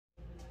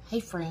Hey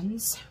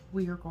friends,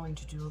 we are going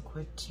to do a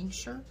quick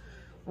tincture.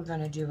 We're going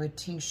to do a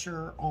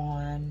tincture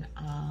on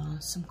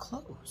some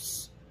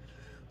cloves.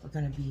 We're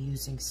going to be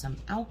using some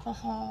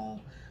alcohol,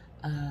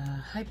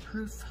 high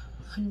proof,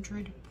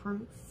 100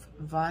 proof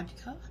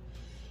vodka.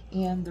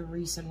 And the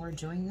reason we're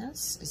doing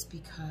this is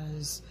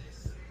because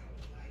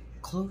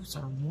cloves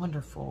are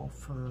wonderful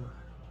for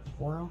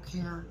oral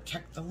care,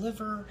 protect the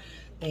liver,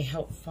 they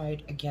help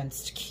fight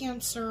against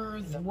cancer,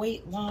 the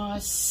weight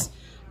loss,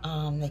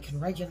 they can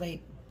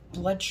regulate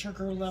blood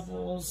sugar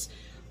levels,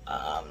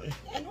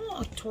 and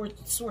all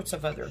sorts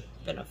of other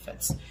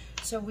benefits.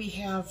 So we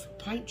have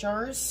pint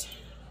jars.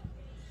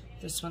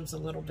 This one's a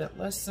little bit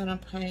less than a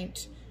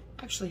pint.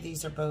 Actually,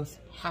 these are both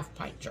half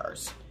pint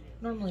jars,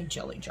 normally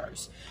jelly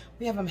jars.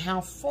 We have them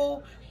half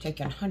full,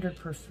 taking 100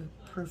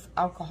 proof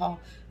alcohol,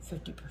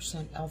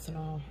 50%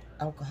 ethanol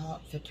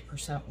alcohol,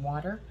 50%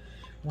 water.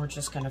 We're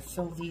just going to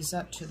fill these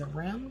up to the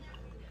rim.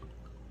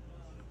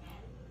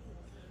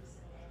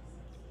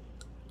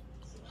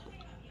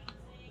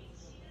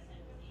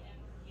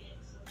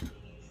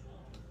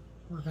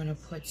 We're going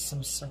to put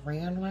some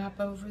saran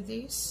wrap over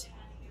these.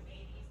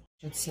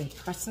 Should say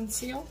press and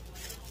seal.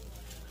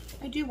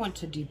 I do want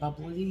to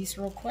debubble these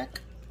real quick.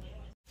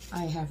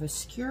 I have a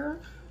skewer.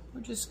 We're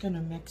just going to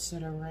mix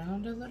it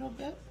around a little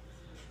bit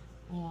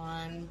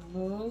on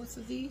both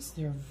of these.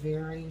 They're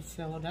very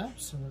filled up,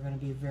 so we're going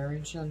to be very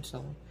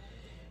gentle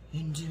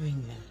in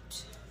doing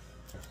that.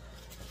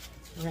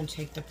 We're going to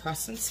take the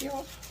press and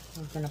seal.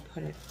 We're going to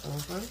put it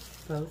over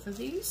both of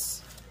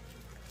these.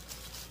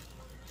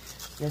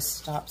 This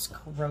stops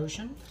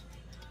corrosion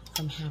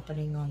from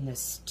happening on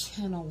this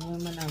tin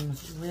aluminum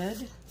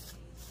lid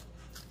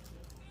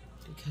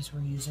because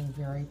we're using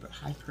very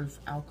high proof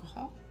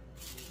alcohol.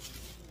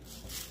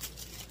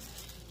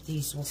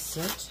 These will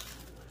sit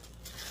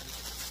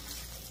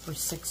for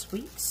 6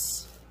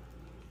 weeks,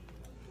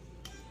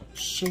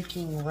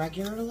 shaking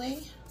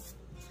regularly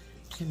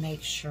to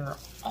make sure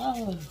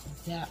all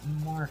of that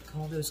mark,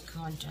 all those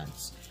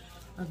contents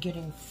are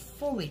getting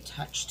fully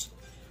touched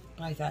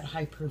by that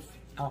high proof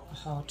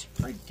alcohol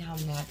to break down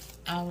that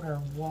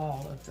outer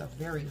wall of the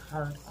very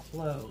hard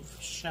clove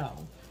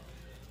shell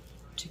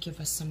to give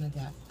us some of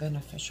that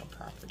beneficial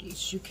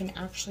properties. You can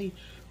actually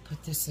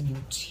put this in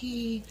your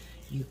tea.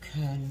 You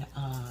can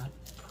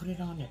put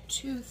it on a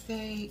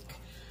toothache.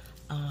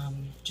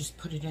 Just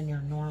put it in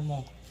your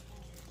normal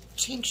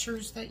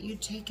tinctures that you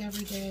take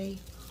every day.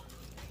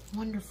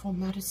 Wonderful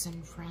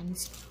medicine,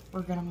 friends.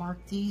 We're going to mark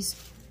these.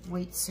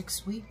 Wait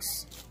 6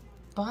 weeks.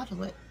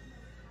 Bottle it.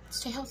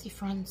 Stay healthy,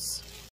 friends.